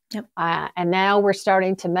was. Yep. And now we're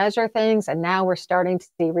starting to measure things, and now we're starting to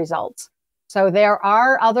see results. So there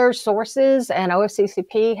are other sources, and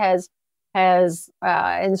OFCCP has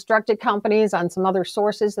instructed companies on some other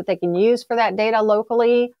sources that they can use for that data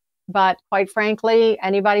locally. But quite frankly,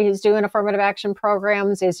 anybody who's doing affirmative action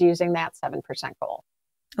programs is using that 7% goal.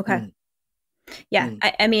 Okay. Yeah.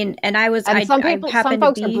 I mean, and some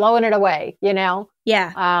folks are blowing it away,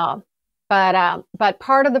 Yeah. But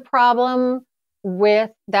part of the problem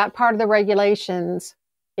with that part of the regulations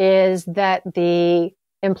is that the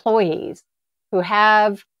employees who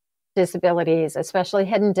have disabilities, especially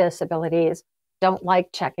hidden disabilities, don't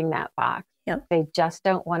like checking that box. Yep. They just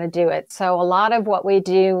don't want to do it. So a lot of what we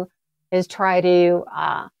do is try to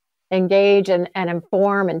engage and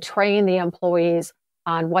inform and train the employees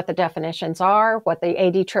on what the definitions are, what the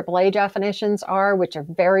ADAAA definitions are, which are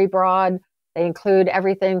very broad. They include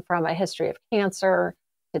everything from a history of cancer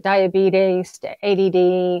to diabetes to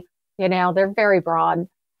ADD. They're very broad.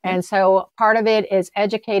 And so part of it is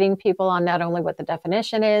educating people on not only what the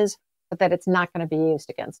definition is, but that it's not going to be used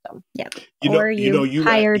against them. Yeah. You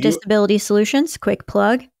hire Disability Solutions, quick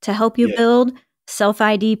plug, to help you build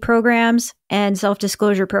self-ID programs and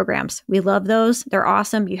self-disclosure programs. We love those. They're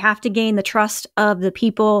awesome. You have to gain the trust of the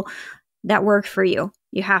people that work for you.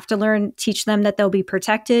 You have to teach them that they'll be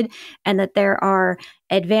protected and that there are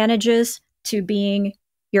advantages to being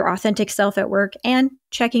your authentic self at work and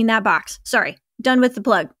checking that box. Sorry, done with the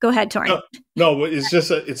plug. Go ahead, Torin. No, it's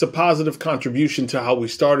just it's a positive contribution to how we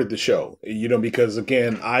started the show, because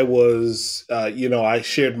again, I was, I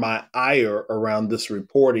shared my ire around this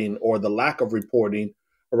reporting or the lack of reporting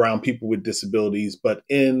around people with disabilities. But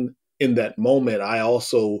in that moment, I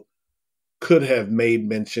also could have made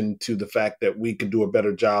mention to the fact that we could do a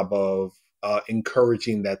better job of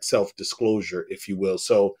encouraging that self-disclosure, if you will.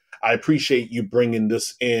 So I appreciate you bringing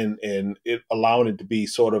this in and allowing it to be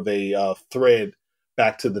sort of a thread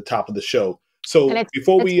back to the top of the show. So it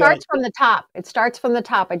starts from the top. It starts from the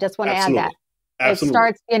top. I just want to add that. Absolutely.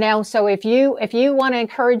 It starts, so if you want to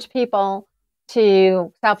encourage people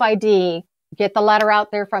to self-ID, get the letter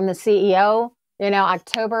out there from the CEO.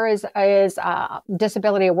 October is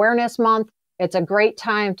Disability Awareness Month. It's a great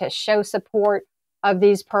time to show support of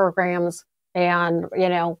these programs and,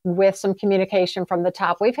 with some communication from the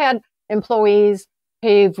top. We've had employees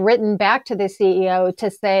who've written back to the CEO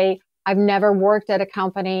to say, I've never worked at a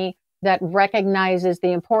company that recognizes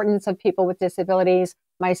the importance of people with disabilities.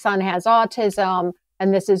 My son has autism,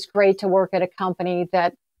 and this is great to work at a company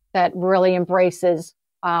that really embraces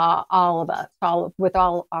all of us, with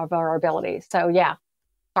all of our abilities. So yeah,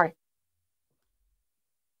 sorry.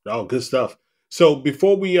 Oh, good stuff. So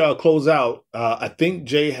before we close out, I think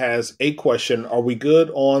Jay has a question. Are we good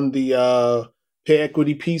on the pay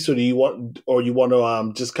equity piece, or do you want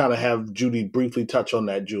to just kind of have Judy briefly touch on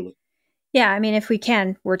that, Julie? Yeah, I mean, if we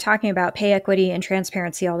can, we're talking about pay equity and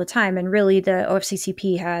transparency all the time, and really the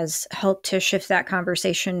OFCCP has helped to shift that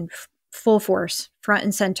conversation full force, front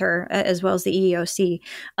and center, as well as the EEOC.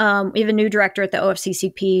 We have a new director at the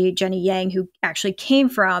OFCCP, Jenny Yang, who actually came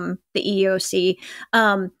from the EEOC.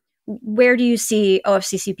 Where do you see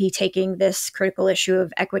OFCCP taking this critical issue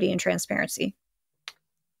of equity and transparency?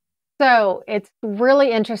 So it's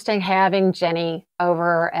really interesting having Jenny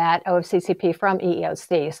over at OFCCP from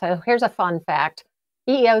EEOC. So here's a fun fact.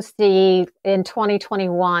 EEOC in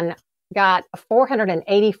 2021 got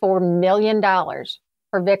 $484 million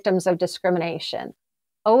for victims of discrimination.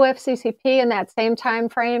 OFCCP in that same time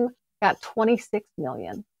frame got $26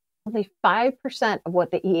 million, only 5% of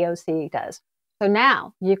what the EEOC does. So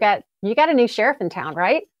now you got a new sheriff in town,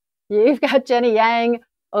 right? You've got Jenny Yang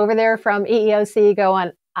over there from EEOC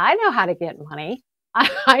going, I know how to get money.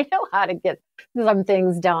 I know how to get some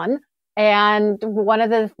things done. And one of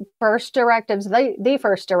the first directives, the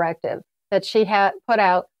first directive that she had put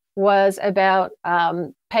out was about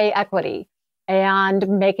pay equity and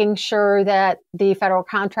making sure that the federal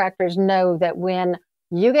contractors know that when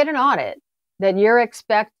you get an audit, that you're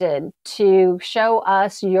expected to show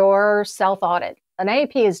us your self-audit. An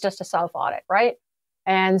AAP is just a self-audit, right?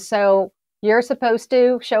 And so you're supposed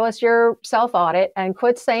to show us your self-audit and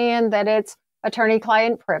quit saying that it's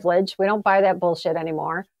attorney-client privilege. We don't buy that bullshit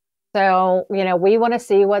anymore. So, we want to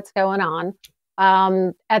see what's going on.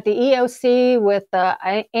 At the EOC with the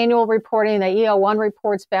annual reporting, the EO1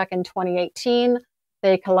 reports back in 2018,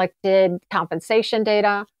 they collected compensation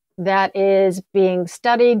data that is being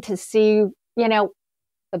studied to see,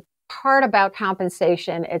 the part about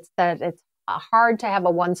compensation, it's that it's hard to have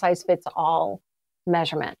a one-size-fits-all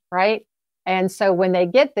measurement, right? And so when they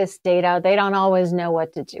get this data, they don't always know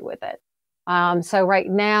what to do with it. So right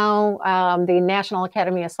now, the National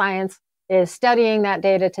Academy of Science is studying that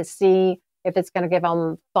data to see if it's going to give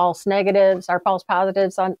them false negatives or false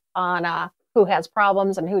positives on who has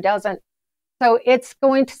problems and who doesn't. So it's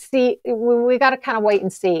going to see, we got to kind of wait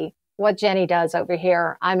and see what Jenny does over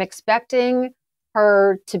here. I'm expecting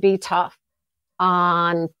her to be tough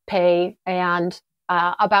on pay, and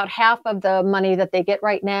about half of the money that they get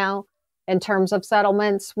right now in terms of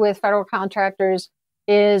settlements with federal contractors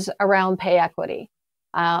is around pay equity.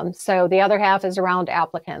 So the other half is around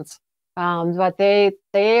applicants. But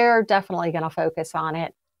they're definitely going to focus on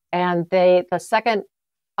it. And the second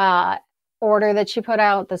order that she put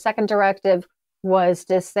out, the second directive, was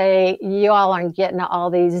to say, you all aren't getting all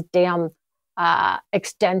these damn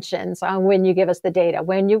extensions on when you give us the data.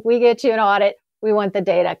 When we get you an audit, we want the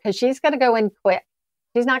data, because she's going to go in quick.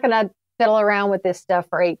 She's not going to fiddle around with this stuff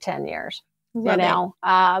for 8-10 years.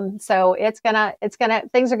 So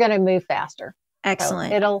things are gonna move faster.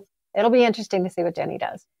 Excellent. So it'll be interesting to see what Jenny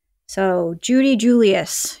does. So Judy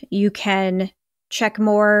Julius, you can check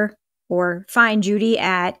more or find Judy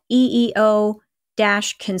at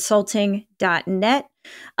eeo-consulting.net.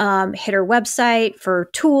 Hit her website for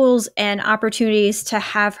tools and opportunities to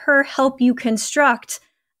have her help you construct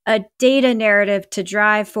a data narrative to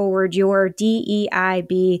drive forward your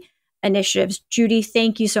DEIB initiatives. Judy,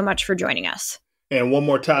 thank you so much for joining us. And one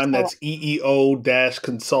more time, that's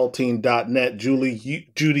EEO-consulting.net.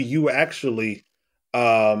 Judy, you actually,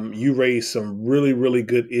 you raised some really, really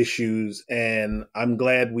good issues, and I'm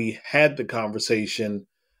glad we had the conversation.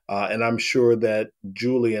 And I'm sure that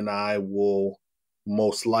Julie and I will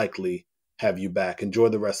most likely have you back. Enjoy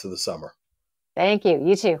the rest of the summer. Thank you.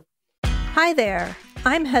 You too. Hi there.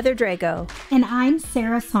 I'm Heather Drago. And I'm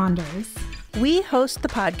Sarah Saunders. We host the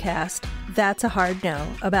podcast, That's a Hard No,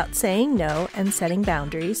 about saying no and setting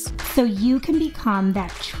boundaries. So you can become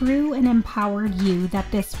that true and empowered you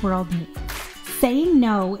that this world needs. Saying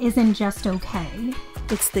no isn't just okay.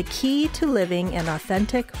 It's the key to living an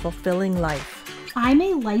authentic, fulfilling life. I'm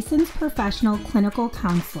a licensed professional clinical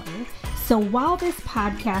counselor, so while this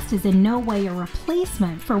podcast is in no way a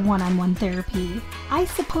replacement for one-on-one therapy, I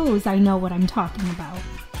suppose I know what I'm talking about.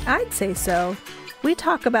 I'd say so. We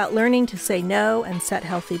talk about learning to say no and set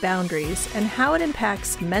healthy boundaries and how it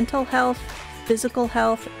impacts mental health, physical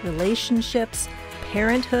health, relationships,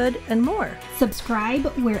 parenthood, and more. Subscribe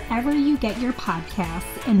wherever you get your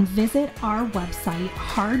podcasts and visit our website,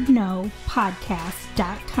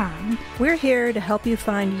 hardnopodcast.com. We're here to help you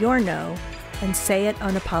find your no and say it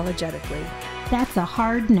unapologetically. That's a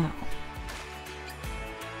hard no.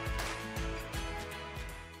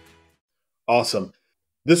 Awesome.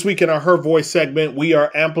 This week in our Her Voice segment, we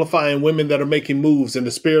are amplifying women that are making moves. In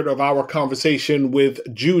the spirit of our conversation with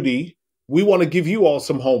Judy, we want to give you all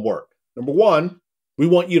some homework. Number one, we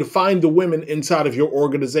want you to find the women inside of your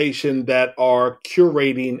organization that are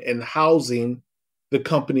curating and housing the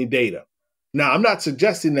company data. Now, I'm not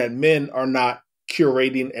suggesting that men are not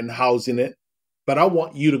curating and housing it, but I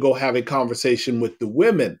want you to go have a conversation with the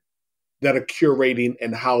women that are curating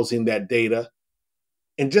and housing that data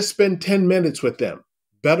and just spend 10 minutes with them.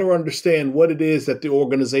 Better understand what it is that the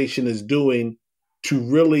organization is doing to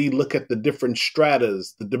really look at the different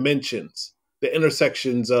stratas, the dimensions, the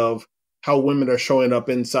intersections of how women are showing up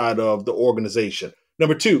inside of the organization.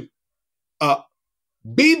 Number two,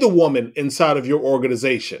 be the woman inside of your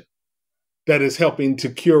organization that is helping to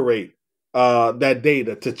curate that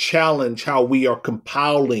data, to challenge how we are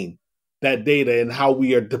compiling that data and how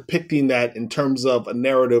we are depicting that in terms of a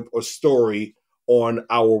narrative or story on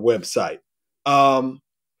our website.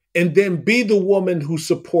 And then be the woman who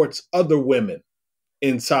supports other women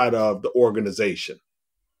inside of the organization.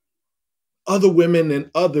 Other women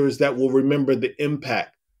and others that will remember the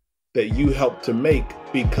impact that you helped to make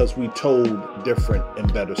because we told different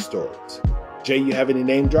and better stories. Jay, you have any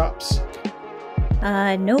name drops?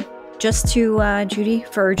 Nope. Just to Judy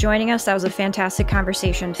for joining us. That was a fantastic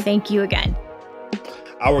conversation. Thank you again.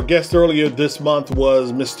 Our guest earlier this month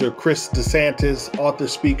was Mr. Chris DeSantis, author,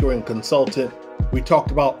 speaker, and consultant. We talked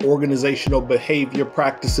about organizational behavior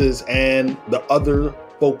practices and the other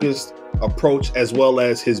focused approach, as well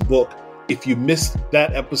as his book. If you missed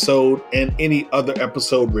that episode and any other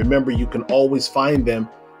episode, remember you can always find them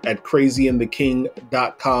at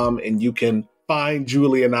crazyandtheking.com, and you can find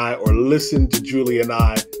Julie and I or listen to Julie and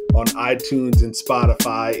I on iTunes and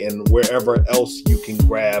Spotify and wherever else you can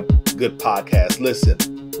grab good podcasts. Listen,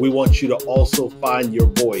 we want you to also find your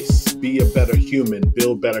voice, be a better human,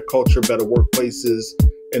 build better culture, better workplaces,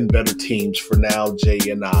 and better teams. For now, Jay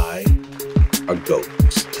and I are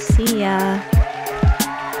ghosts. See ya.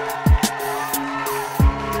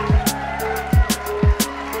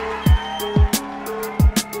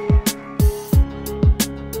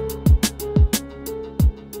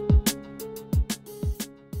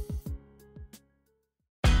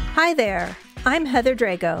 Hi there. I'm Heather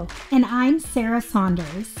Drago. And I'm Sarah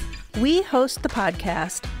Saunders. We host the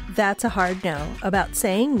podcast, That's a Hard No, about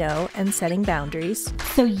saying no and setting boundaries.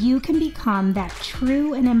 So you can become that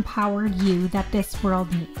true and empowered you that this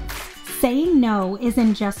world needs. Saying no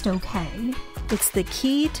isn't just okay. It's the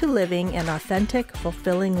key to living an authentic,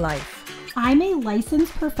 fulfilling life. I'm a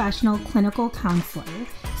licensed professional clinical counselor,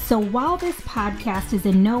 so while this podcast is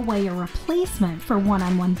in no way a replacement for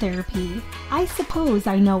one-on-one therapy, I suppose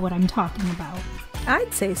I know what I'm talking about.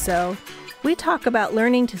 I'd say so. We talk about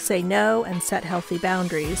learning to say no and set healthy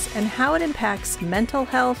boundaries and how it impacts mental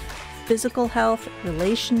health, physical health,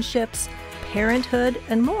 relationships, parenthood,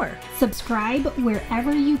 and more. Subscribe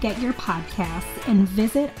wherever you get your podcasts and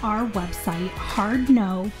visit our website,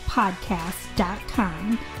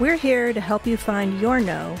 hardnopodcast.com. We're here to help you find your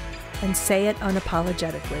no and say it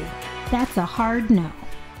unapologetically. That's a hard no.